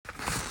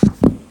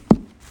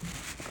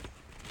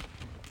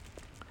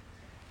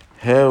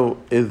How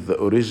is the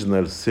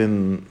original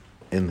sin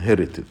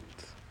inherited?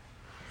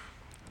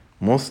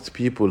 Most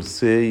people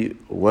say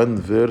one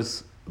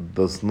verse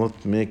does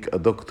not make a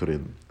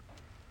doctrine.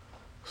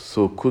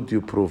 So could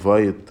you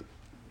provide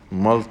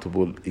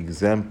multiple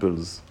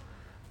examples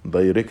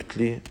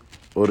directly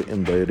or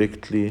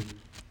indirectly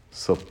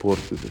support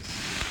this?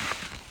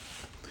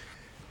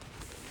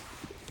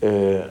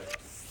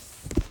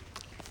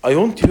 I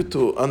want you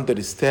to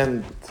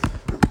understand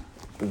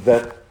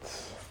that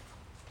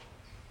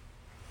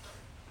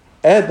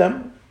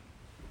Adam,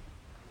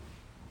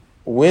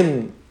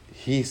 when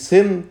he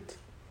sinned,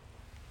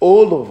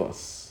 all of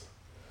us,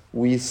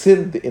 we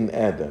sinned in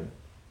Adam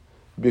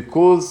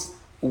because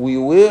we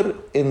were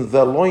in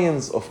the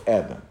loins of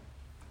Adam.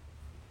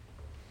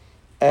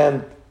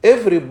 And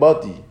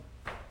everybody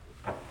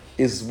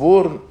is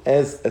born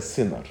as a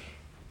sinner.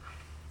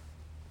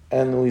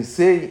 And we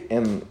say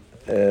in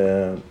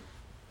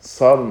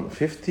Psalm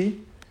 50,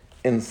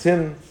 in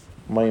sin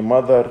my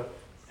mother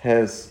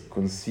has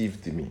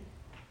conceived me.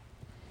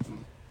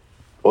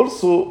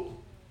 Also,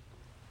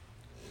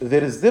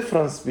 there is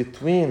difference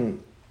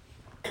between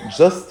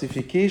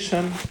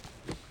justification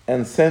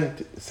and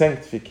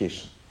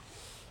sanctification.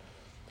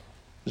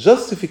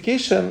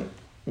 Justification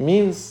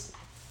means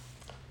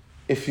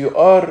if you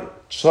are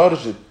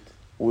charged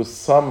with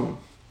some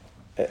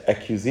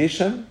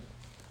accusation,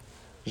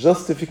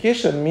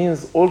 justification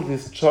means all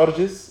these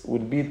charges will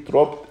be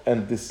dropped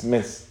and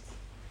dismissed.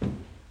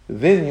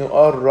 Then you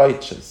are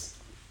righteous.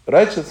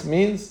 Righteous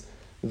means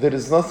there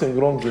is nothing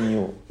wrong in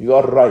you. You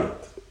are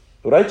right.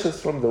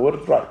 Righteous from the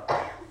word right.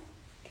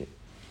 Okay.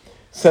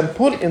 St.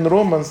 Paul in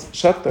Romans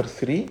chapter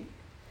 3,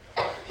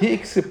 he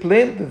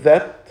explained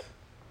that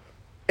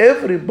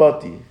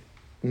everybody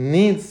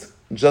needs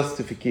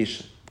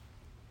justification.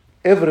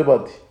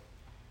 Everybody.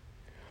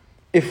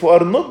 If we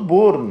are not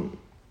born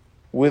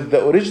with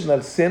the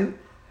original sin,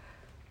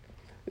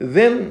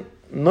 then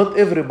not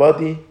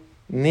everybody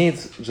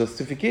needs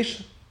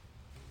justification.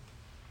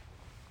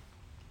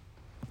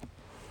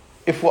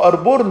 If we are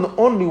born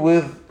only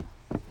with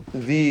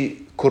the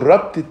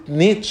corrupted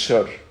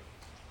nature,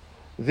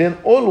 then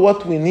all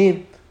what we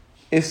need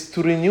is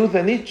to renew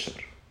the nature.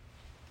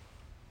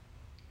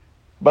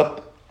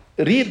 But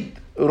read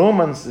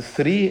Romans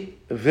 3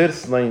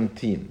 verse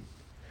 19.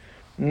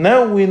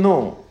 Now we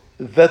know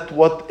that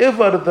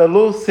whatever the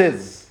law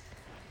says,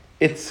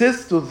 it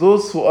says to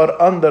those who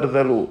are under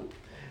the law,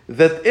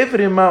 that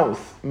every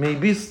mouth may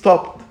be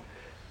stopped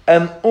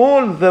and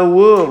all the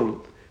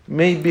world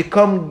may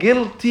become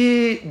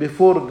guilty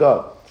before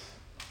God.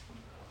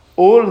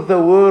 All the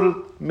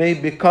world may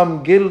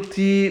become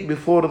guilty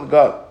before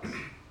God.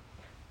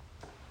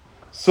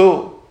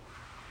 So,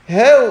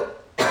 how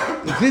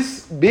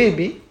this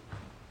baby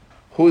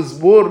who is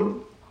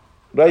born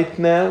right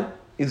now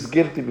is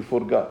guilty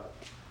before God?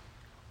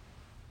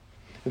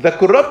 The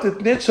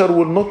corrupted nature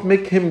will not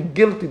make him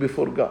guilty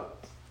before God.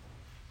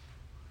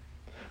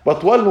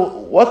 But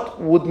what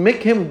would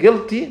make him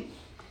guilty?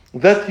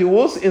 That he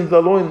was in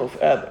the loin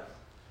of Adam.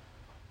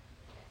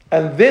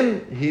 And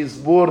then he is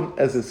born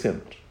as a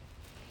sinner.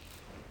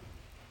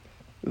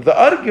 The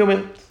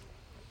argument,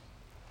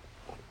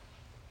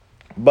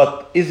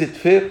 but is it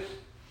fair?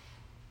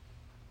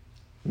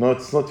 No,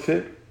 it's not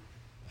fair.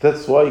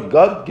 That's why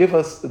God gave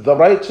us the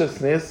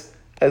righteousness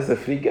as a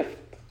free gift.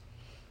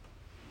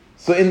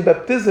 So in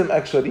baptism,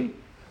 actually,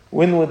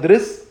 when we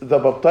dress the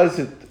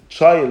baptized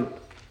child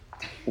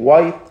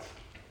white,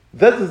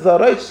 that is the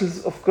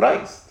righteousness of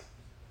Christ.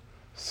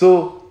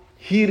 So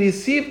he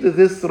received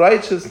this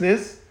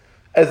righteousness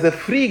as a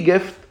free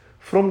gift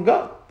from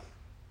God.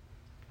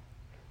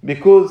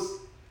 Because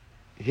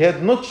he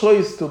had no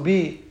choice to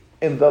be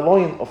in the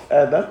loin of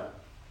Adam,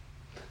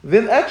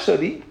 then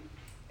actually,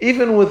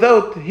 even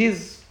without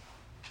his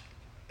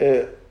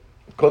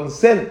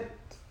consent,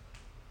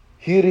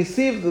 he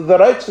received the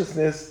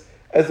righteousness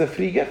as a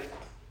free gift.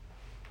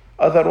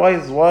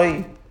 Otherwise,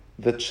 why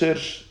the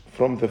church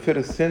from the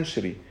first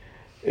century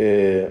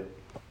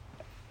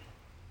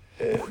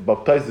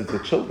baptizes the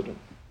children?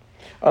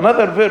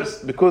 Another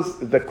verse, because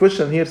the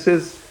question here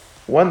says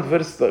one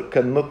verse that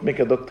cannot make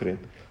a doctrine.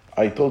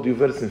 I told you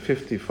verse in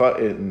 55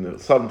 in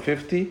Psalm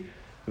 50,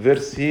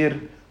 verse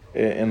here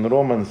in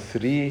Romans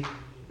 3,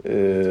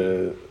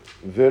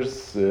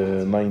 verse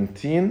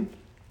 19,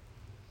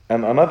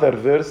 and another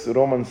verse,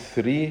 Romans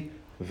 3,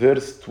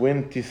 verse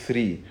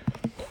 23.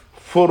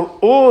 For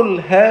all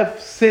have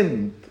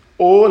sinned,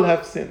 no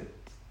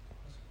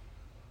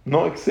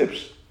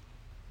exception,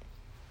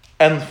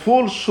 and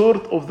fall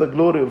short of the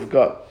glory of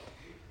God,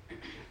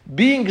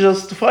 being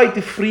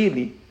justified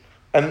freely.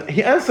 And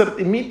he answered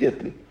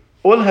immediately,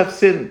 all have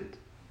sinned.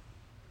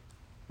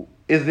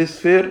 Is this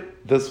fair?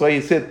 That's why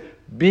he said,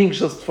 being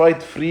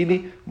justified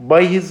freely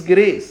by his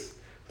grace,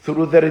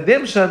 through the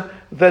redemption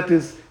that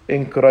is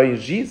in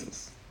Christ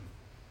Jesus.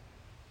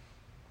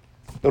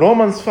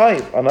 Romans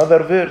 5,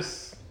 another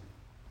verse.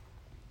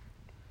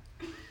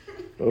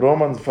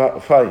 Romans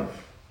 5.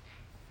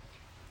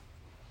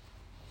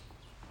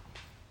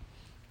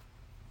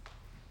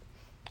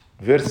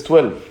 Verse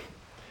 12.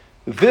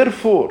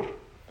 Therefore,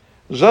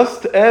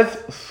 just as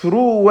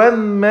through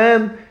one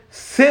man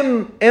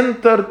sin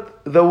entered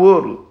the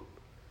world,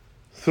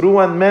 through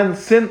one man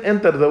sin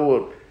entered the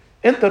world.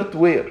 Entered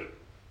where?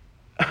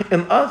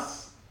 In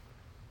us.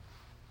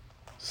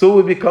 So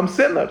we become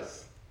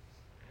sinners.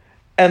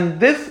 And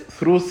death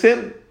through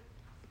sin.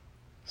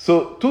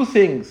 So two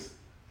things,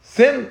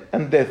 sin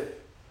and death.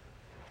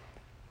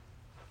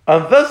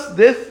 And thus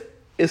death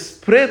is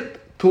spread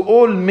to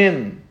all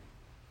men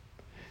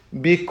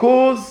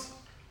because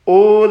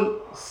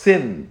all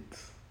sinned.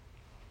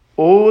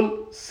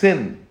 All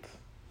sinned.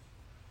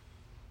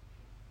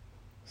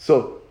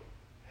 So,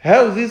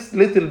 how this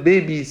little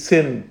baby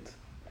sinned?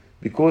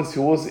 Because he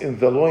was in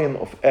the loin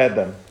of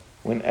Adam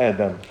when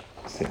Adam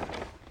sinned.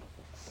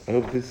 I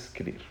hope this is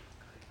clear.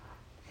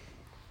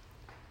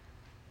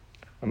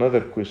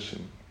 Another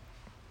question.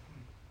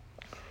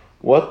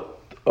 What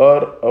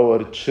are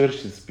our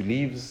church's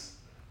beliefs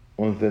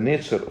on the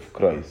nature of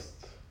Christ?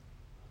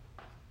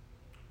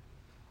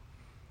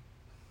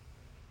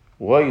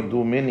 Why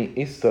do many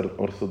Eastern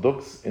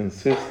Orthodox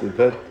insist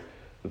that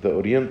the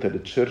Oriental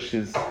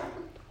churches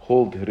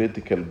hold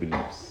heretical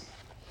beliefs?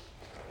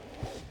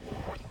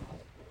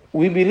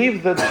 We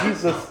believe that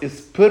Jesus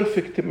is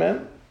perfect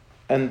man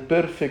and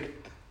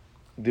perfect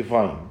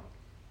divine.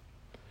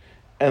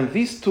 And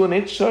these two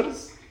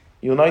natures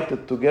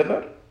united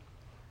together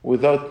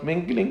without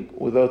mingling,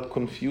 without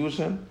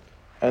confusion,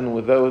 and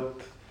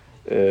without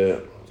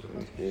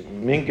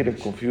mingling,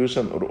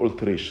 confusion, or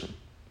alteration.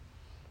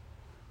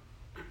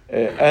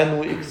 And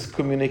we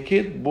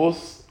excommunicate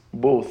both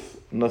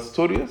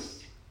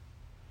Nestorius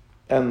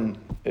and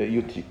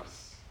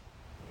Eutychus.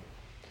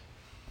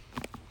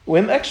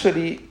 When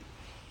actually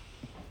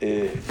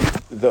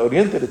the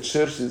Oriental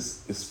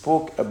churches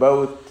spoke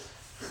about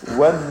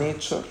one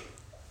nature,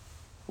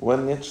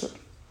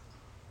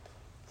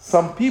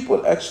 some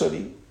people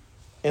actually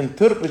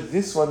interpret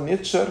this one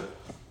nature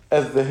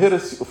as the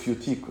heresy of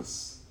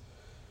Eutychus.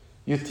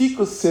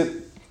 Eutychus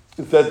said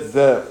that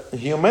the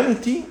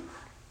humanity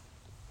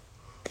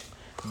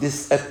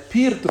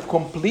disappeared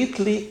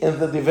completely in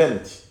the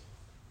divinity.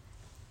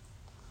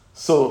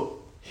 So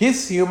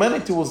his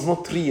humanity was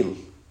not real,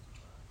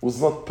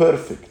 was not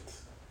perfect,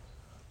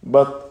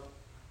 but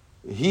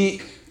he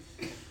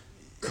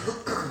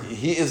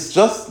is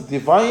just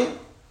divine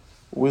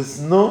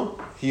with no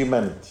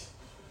humanity.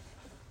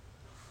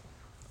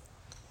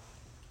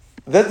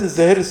 That is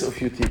the heresy of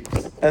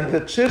Eutychus. And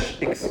the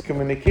church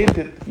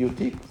excommunicated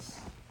Eutychus.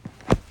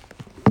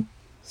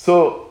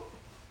 So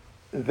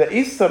the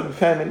Eastern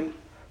family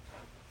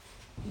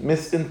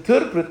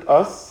misinterpret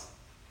us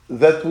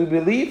that we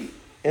believe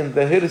in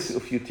the heresy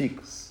of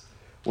Eutychus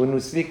when we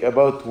speak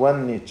about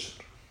one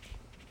nature.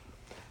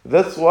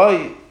 That's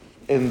why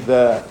in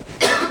the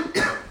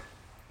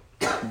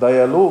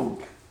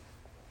dialogue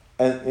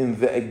and in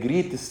the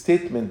agreed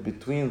statement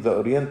between the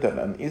Oriental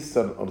and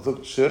Eastern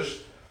Orthodox Church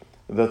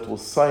that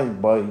was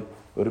signed by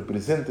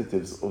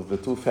representatives of the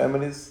two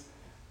families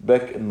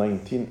back in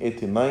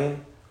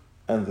 1989,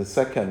 and the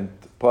second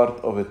part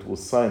of it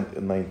was signed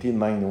in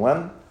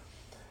 1991,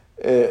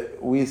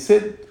 we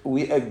said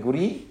we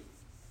agree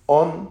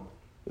on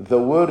the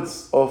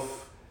words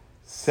of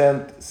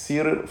Saint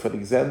Cyril of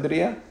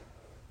Alexandria,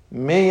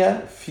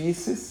 Mea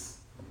physis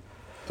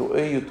to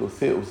eiu to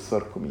theos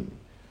sarcomene.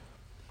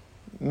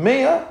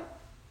 Mea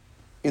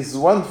is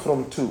one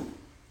from two.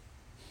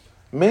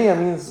 Mea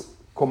means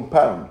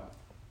compound.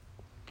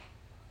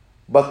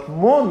 But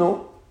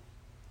mono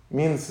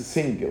means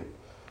single.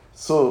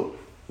 So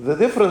the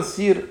difference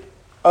here,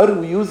 are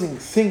we using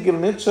single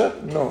nature?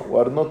 No, we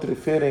are not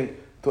referring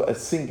to a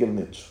single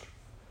nature.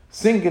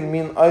 Single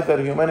means either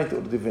humanity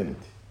or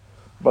divinity.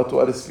 But we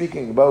are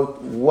speaking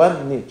about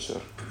one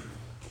nature.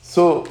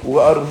 So we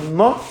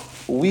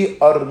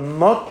are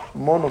not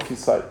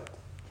monophysite.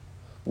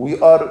 We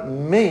are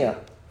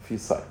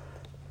mea-physite.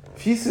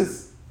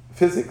 Physis,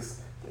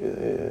 physics,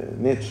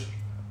 nature.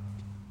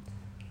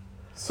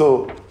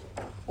 So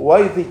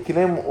why they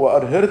claim we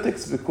are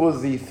heretics?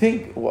 Because they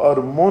think we are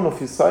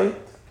monophysite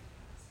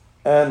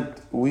and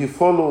we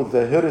follow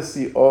the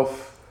heresy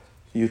of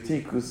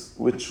Eutychus,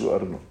 which we are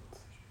not.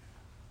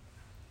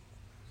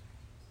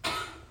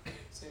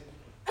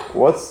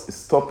 What's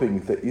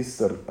stopping the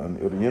Eastern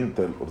and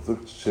Oriental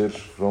Orthodox Church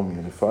from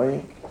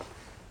unifying?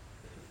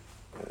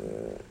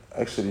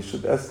 Actually, you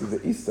should ask the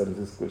Eastern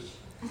this question.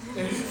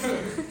 You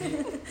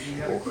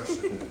had a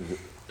question.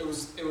 It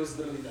was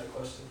literally that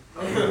question.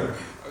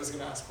 I was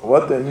going to ask.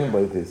 What do I mean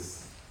by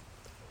this?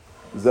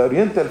 The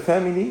Oriental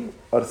family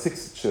are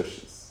 6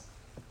 churches.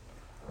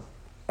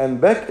 And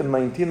back in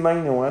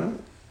 1991,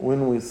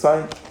 when we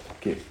signed,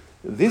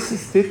 these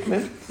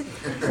statements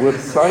were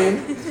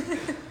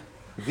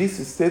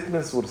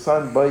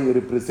signed by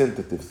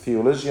representative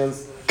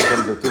theologians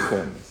from the two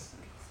families.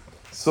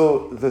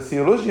 So the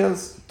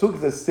theologians took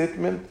the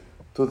statement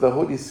to the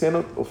Holy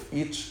Synod of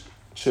each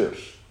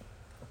church.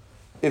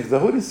 If the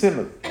Holy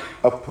Synod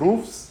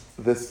approves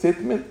the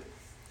statement,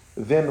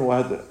 then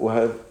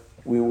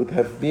we would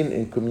have been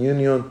in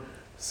communion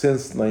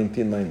since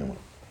 1991.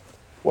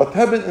 What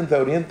happened in the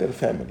Oriental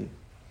family?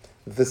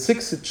 The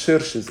 6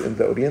 churches in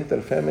the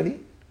Oriental family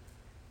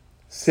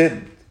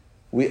said,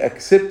 we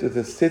accept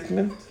the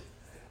statement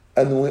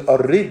and we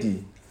are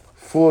ready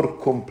for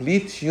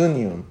complete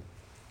union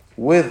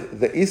with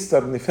the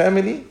Eastern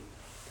family,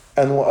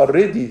 and we are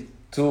ready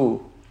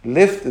to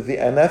lift the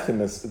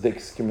anathemas, the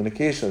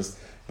excommunications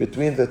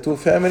between the two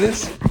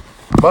families,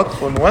 but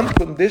on one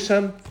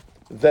condition,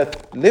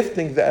 that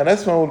lifting the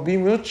anathema will be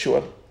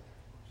mutual.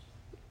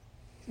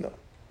 No.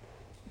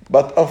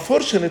 But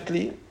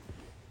unfortunately,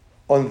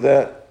 on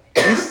the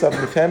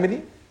Eastern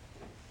family,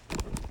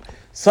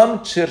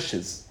 some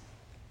churches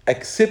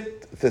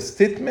accept the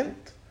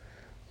statement,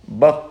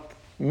 but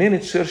many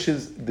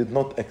churches did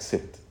not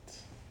accept it.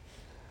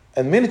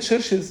 And many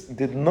churches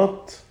did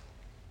not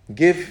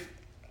give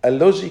a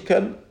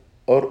logical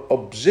or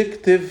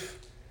objective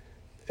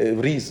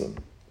reason.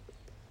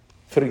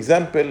 For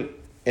example,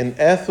 in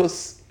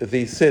Athos,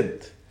 they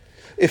said,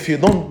 if you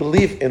don't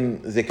believe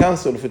in the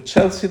Council of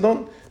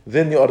Chalcedon,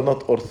 then you are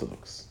not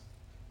Orthodox.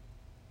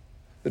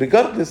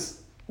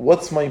 Regardless,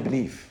 what's my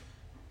belief?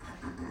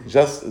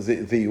 Just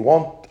they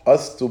want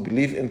us to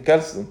believe in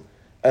Chalcedon,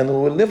 and we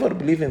will never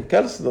believe in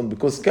Chalcedon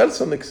because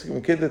Chalcedon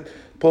excommunicated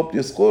Pope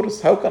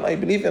Dioscorus. How can I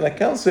believe in a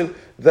council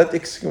that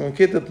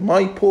excommunicated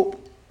my Pope?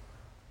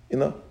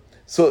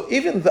 So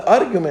even the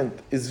argument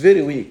is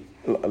very weak.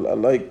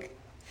 Like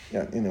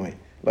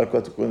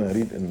what we're going to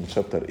read in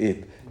chapter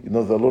 8.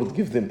 The Lord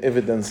gives them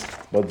evidence,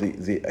 but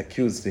they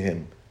accused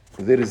him.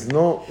 There is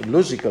no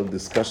logical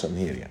discussion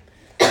here.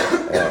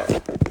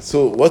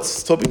 So what's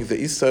stopping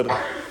the Eastern?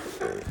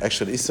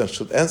 Actually, Eastern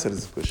should answer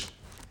this question.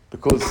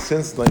 Because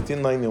since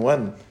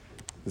 1991,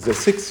 the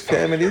 6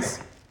 families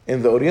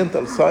in the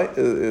Oriental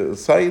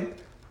side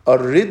are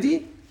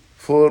ready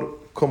for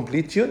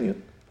complete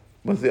union,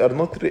 but they are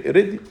not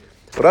ready.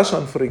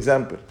 Russian, for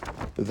example,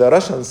 the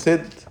Russians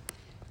said,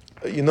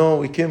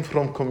 we came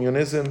from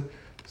communism,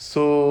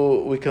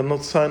 so we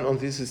cannot sign on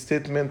this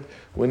statement.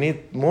 We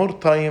need more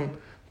time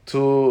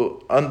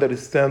to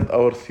understand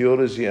our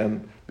theology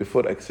and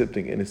before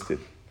accepting any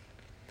statement.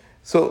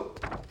 So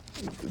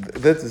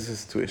that is the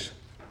situation.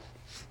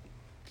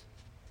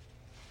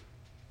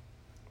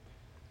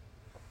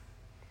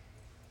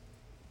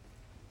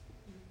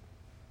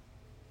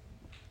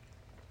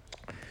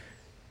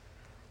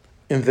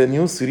 In the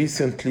news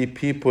recently,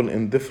 people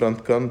in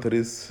different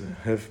countries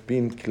have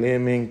been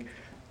claiming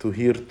to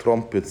hear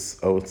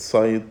trumpets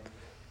outside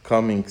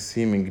coming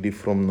seemingly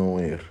from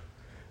nowhere.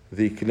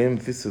 They claim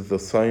this is the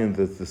sign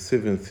that the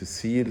 7th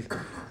seal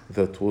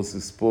that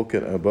was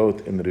spoken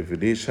about in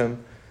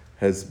Revelation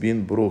has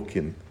been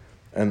broken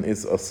and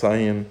is a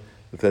sign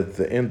that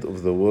the end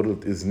of the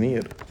world is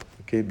near.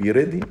 Okay, be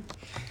ready.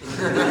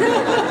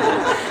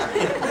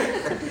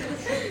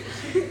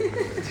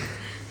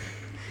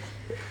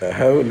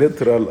 How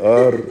literal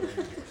are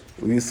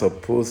we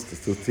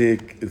supposed to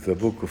take the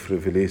book of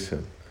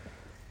Revelation?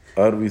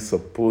 Are we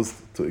supposed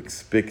to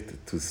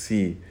expect to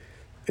see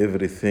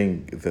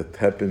everything that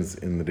happens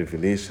in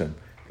Revelation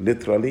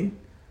literally?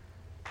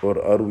 Or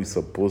are we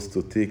supposed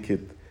to take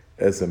it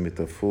as a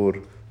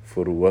metaphor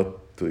for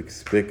what to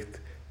expect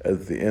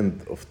at the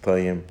end of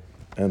time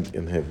and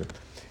in heaven?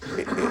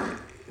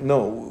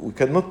 No, we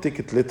cannot take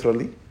it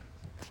literally.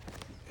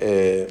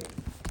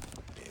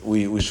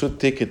 We should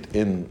take it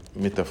in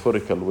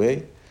metaphorical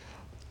way,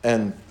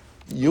 and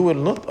you will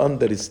not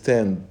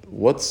understand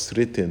what's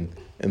written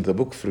in the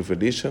book of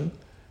Revelation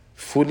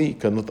fully,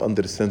 cannot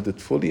understand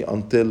it fully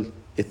until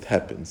it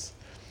happens.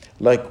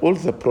 Like all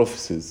the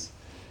prophecies,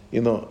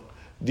 do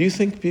you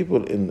think people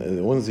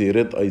when they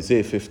read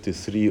Isaiah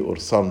 53 or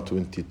Psalm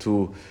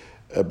 22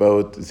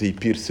 about they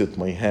pierced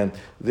my hand,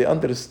 they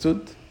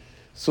understood?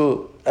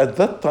 So at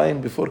that time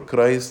before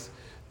Christ,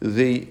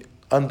 they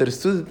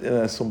understood it in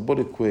a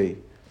symbolic way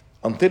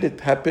until it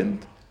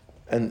happened,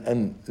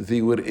 and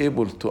they were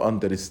able to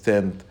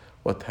understand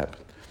what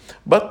happened.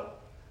 But,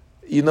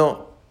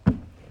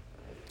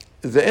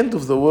 the end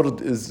of the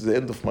world is the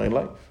end of my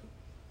life.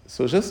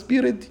 So just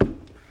be ready.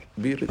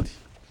 Be ready.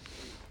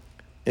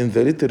 In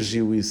the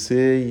liturgy, we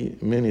say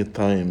many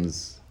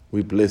times,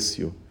 we bless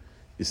you,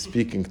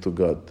 speaking to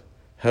God.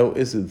 How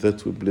is it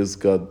that we bless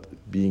God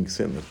being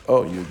sinners?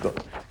 Oh, you don't.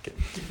 Okay.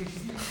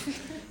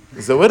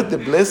 The word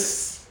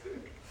bless,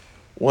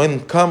 when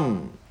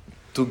come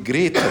to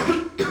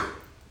greater,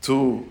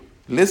 to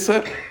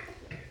lesser,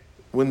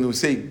 when we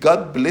say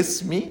God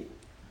bless me,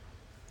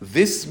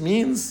 this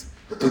means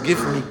to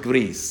give me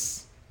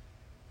grace.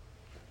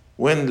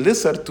 When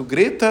lesser to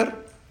greater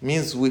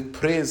means we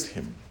praise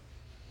him.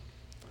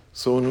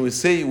 So when we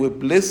say we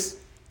bless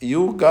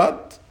you,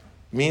 God,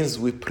 means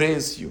we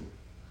praise you.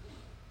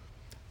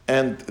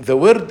 And the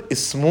word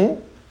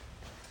ismu,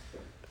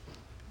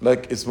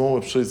 like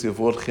ismu b'shoy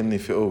zivor chinni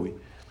fi'owi.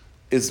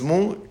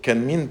 Ismu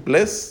can mean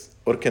bless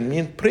or can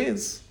mean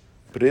praise.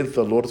 Praise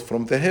the Lord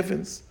from the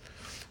heavens.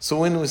 So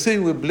when we say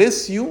we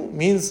bless you,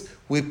 means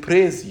we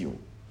praise you.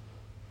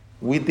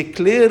 We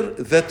declare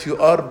that you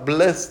are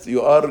blessed,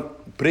 you are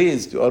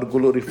praised, you are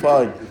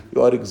glorified,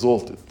 you are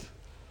exalted.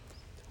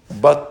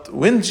 But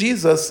when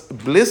Jesus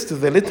blessed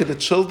the little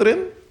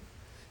children,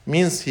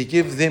 means he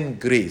gave them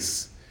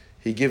grace.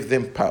 He gave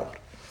them power.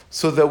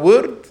 So the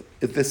word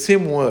is the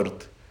same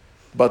word,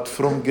 but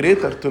from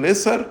greater to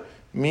lesser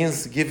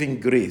means giving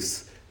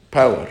grace,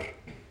 power,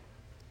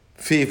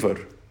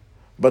 favor.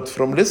 But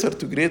from lesser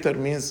to greater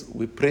means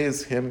we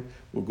praise him,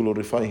 we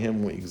glorify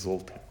him, we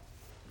exalt him.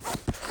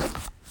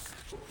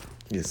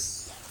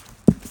 Yes.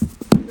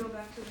 Go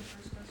back to the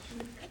first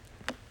question.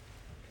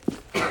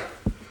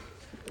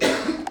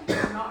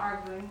 I'm not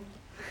arguing.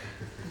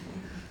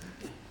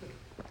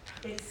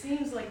 It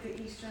seems like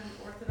the Eastern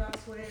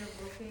Orthodox way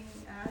of looking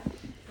at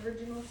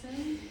original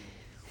sin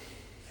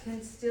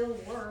can still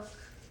work,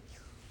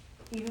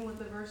 even with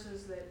the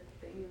verses that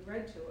you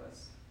read to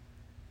us,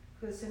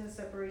 because sin is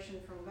separation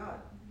from God.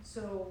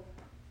 So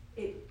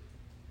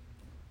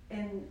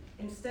and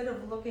instead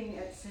of looking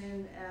at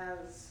sin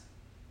as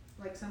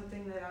like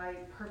something that I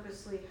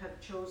purposely have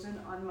chosen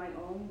on my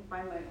own,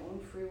 by my own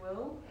free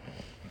will,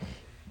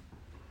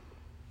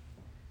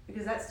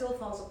 because that still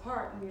falls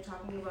apart when you're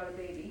talking about a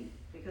baby,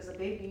 because a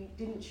baby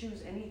didn't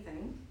choose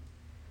anything,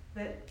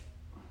 that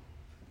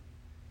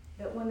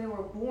when they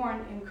were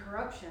born in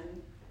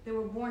corruption, they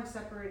were born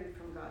separated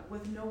from God,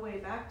 with no way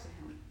back to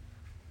him.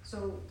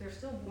 So they're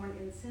still born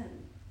in sin.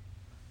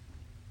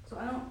 So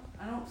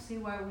I don't see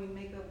why we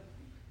make a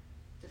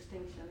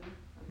distinction,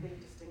 a big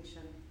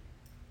distinction,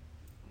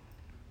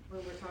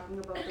 when we're talking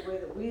about the way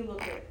that we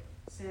look at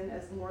sin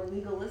as more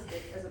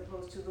legalistic as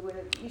opposed to the way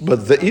that the Eastern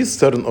But the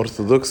Eastern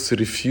Orthodox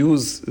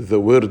refuse the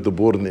word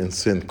born in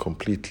sin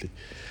completely.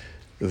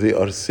 They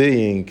are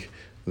saying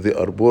they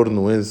are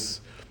born with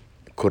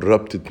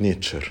corrupted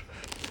nature.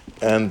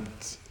 And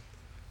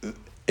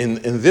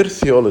in their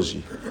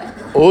theology,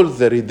 all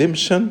the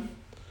redemption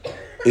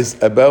is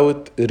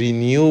about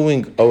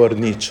renewing our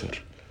nature.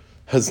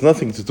 Has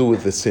nothing to do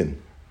with the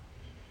sin.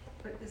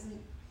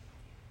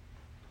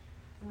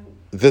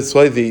 That's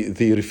why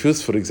they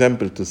refuse, for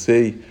example, to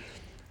say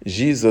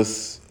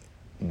Jesus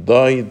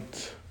died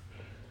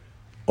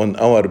on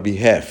our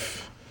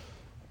behalf.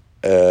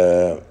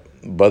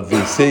 But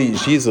they say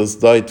Jesus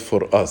died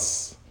for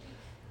us.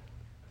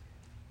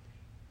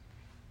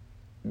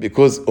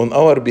 Because on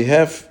our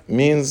behalf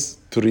means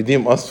to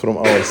redeem us from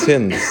our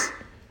sins.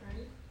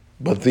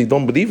 But they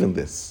don't believe in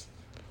this.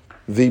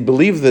 They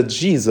believe that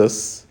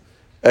Jesus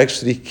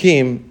actually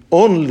came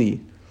only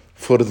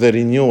for the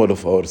renewal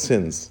of our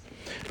sins.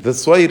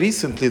 That's why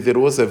recently there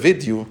was a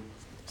video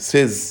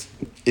says,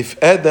 if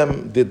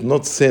Adam did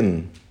not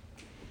sin,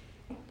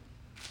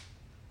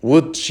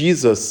 would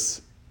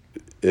Jesus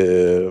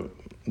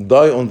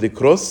die on the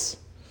cross?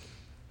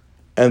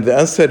 And the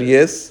answer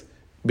yes,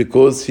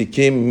 because he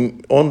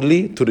came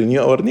only to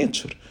renew our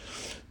nature.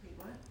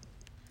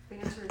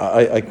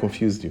 I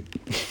confused you.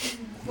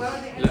 Why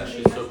would the Yeah, answer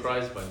she's be yes?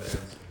 surprised by the answer.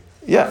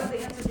 Yeah. Why would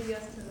the answer be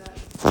yes to that?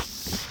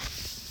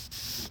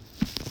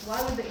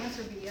 Why would the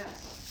answer be yes?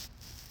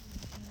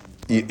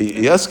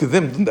 You ask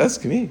them, don't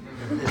ask me.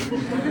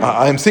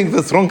 I'm saying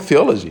that's wrong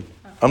theology.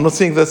 I'm not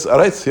saying that's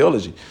right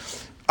theology.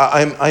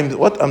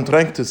 What I'm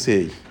trying to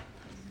say,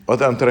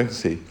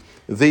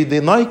 they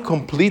deny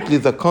completely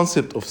the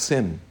concept of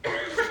sin.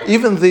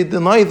 Even they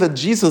deny that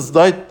Jesus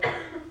died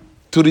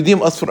to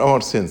redeem us from our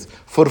sins,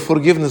 for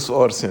forgiveness of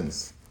our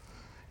sins.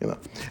 And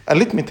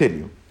let me tell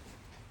you,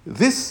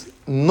 this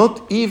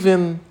not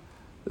even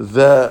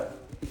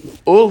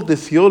all the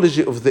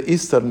theology of the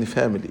Eastern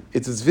family.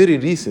 It is very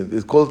recent.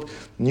 It's called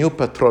New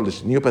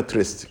Patrology, New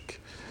Patristic.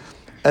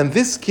 And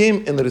this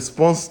came in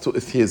response to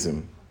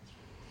atheism.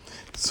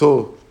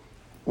 So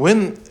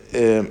when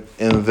in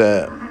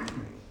the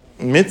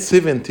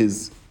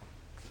mid-70s,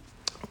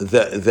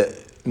 the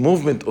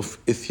movement of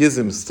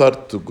atheism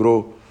started to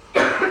grow,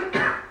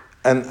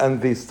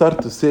 and they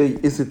start to say,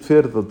 is it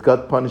fair that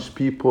God punished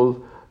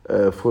people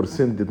for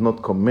sin did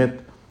not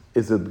commit?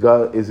 Is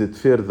it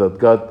fair that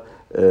God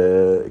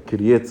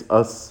creates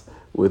us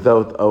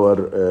without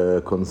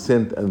our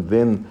consent, and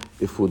then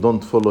if we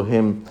don't follow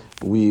him,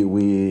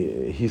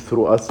 he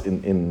threw us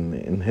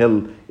in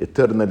hell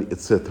eternally,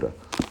 etc.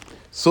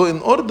 So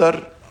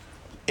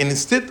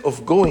instead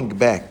of going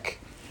back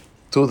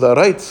to the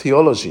right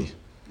theology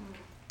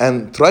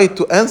and try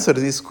to answer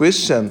this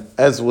question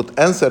as would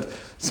answer,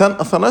 St.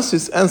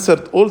 Athanasius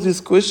answered all these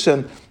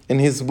questions in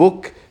his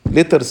book,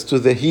 Letters to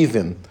the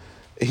Heathen.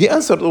 He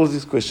answered all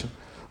these questions.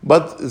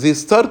 But they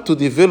start to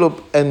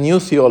develop a new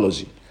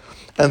theology.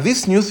 And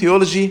this new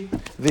theology,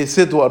 they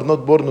said we are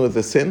not born with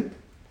the sin,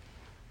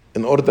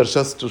 in order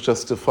just to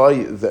justify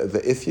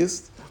the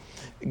atheist.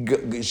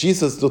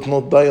 Jesus did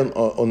not die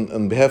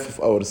on behalf of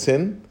our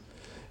sin.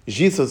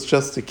 Jesus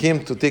just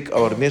came to take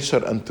our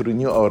nature and to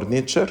renew our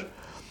nature.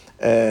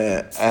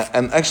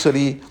 And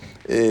actually,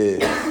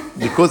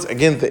 because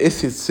again the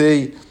atheists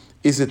say,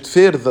 is it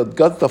fair that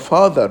God the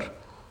Father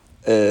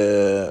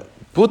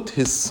put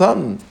his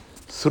Son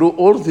through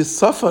all this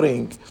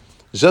suffering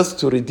just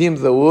to redeem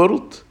the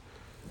world?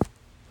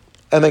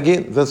 And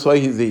again, that's why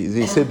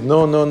they said,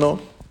 no,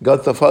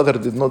 God the Father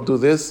did not do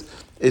this.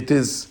 It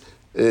is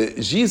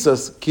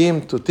Jesus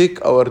came to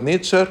take our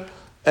nature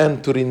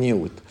and to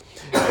renew it.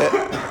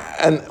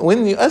 And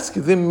when you ask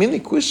them many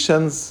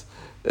questions,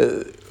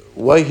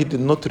 why he did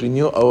not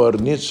renew our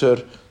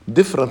nature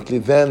differently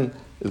than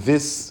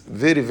this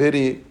very,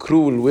 very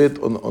cruel weight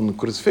on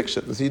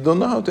crucifixion, they don't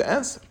know how to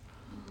answer.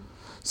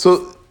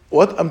 So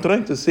what I'm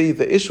trying to say,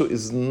 the issue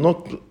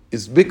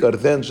is bigger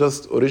than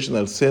just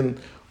original sin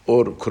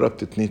or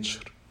corrupted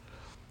nature.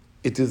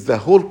 It is the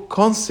whole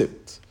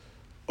concept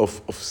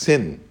of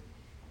sin.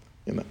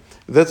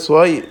 That's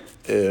why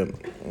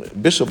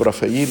Bishop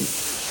Raphael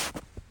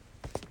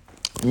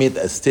made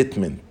a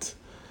statement,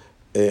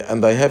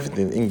 and I have it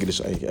in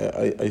English.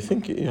 I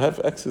think you have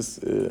access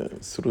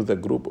through the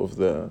group of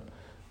the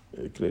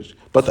clergy,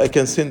 but I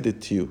can send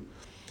it to you.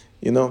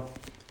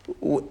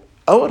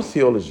 Our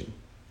theology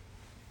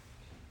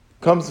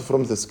comes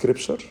from the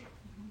scripture,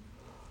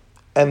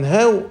 and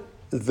how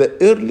the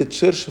early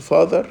church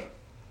father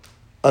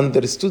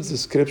understood the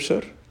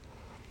scripture,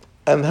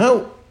 and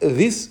how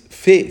this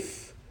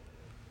faith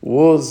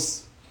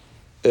was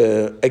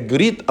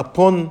agreed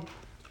upon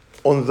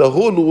on the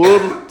whole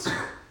world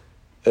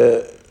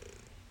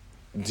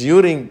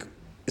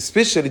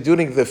especially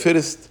during the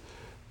first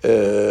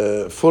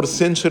 4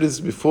 centuries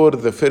before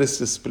the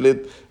first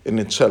split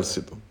in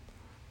Chalcedon,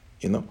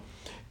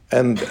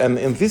 And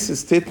in this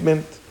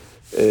statement,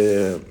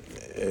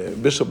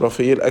 Bishop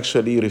Raphael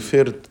actually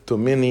referred to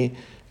many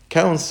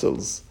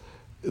councils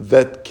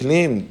that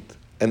claimed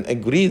and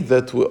agreed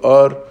that we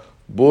are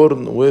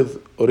born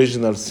with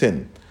original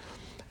sin.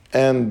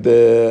 And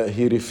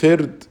he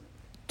referred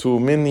to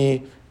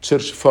many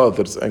church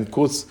fathers and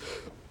quotes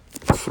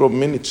from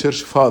many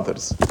church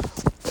fathers.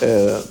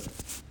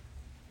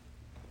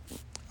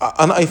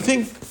 And I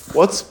think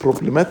what's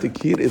problematic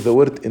here is the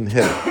word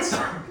inherit.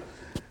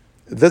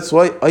 That's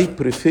why I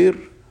prefer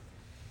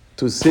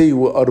to say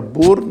we are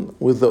born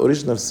with the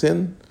original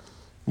sin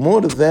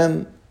more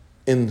than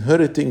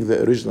inheriting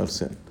the original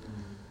sin.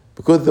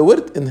 Because the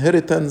word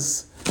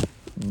inheritance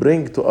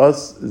brings to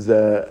us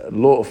the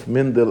law of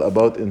Mendel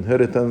about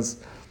inheritance,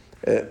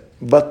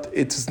 but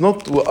it is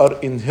not we are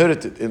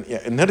inherited.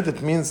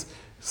 Inherited means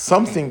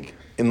something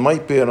in my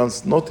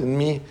parents, not in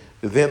me,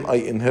 then I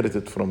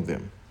inherited from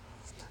them.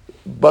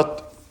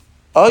 But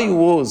I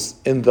was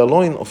in the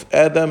loin of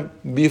Adam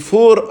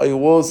before I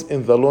was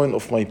in the loin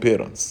of my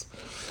parents.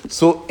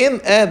 So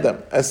in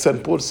Adam, as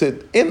St. Paul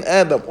said, in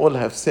Adam all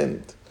have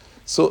sinned.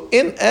 So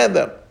in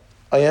Adam,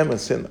 I am a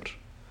sinner.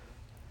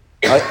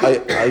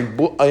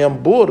 I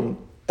am born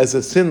as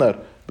a sinner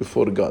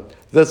before God.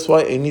 That's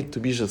why I need to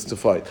be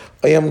justified.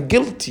 I am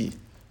guilty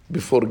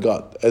before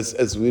God,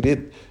 as we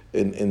read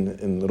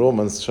in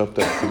Romans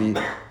chapter 3,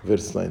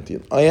 verse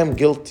 19. I am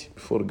guilty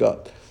before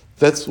God.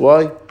 That's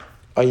why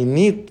I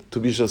need to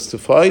be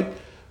justified,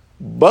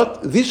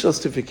 but this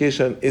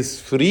justification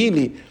is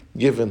freely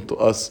given to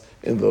us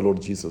in the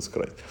Lord Jesus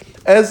Christ.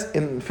 As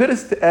in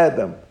first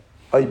Adam,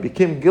 I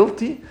became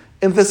guilty,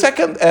 in the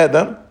second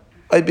Adam,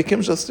 I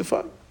became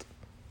justified.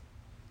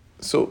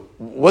 So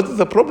what is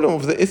the problem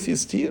of the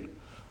atheist here?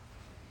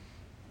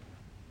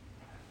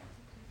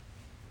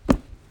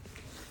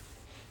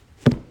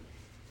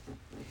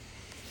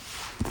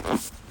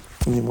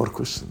 Any more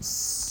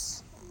questions?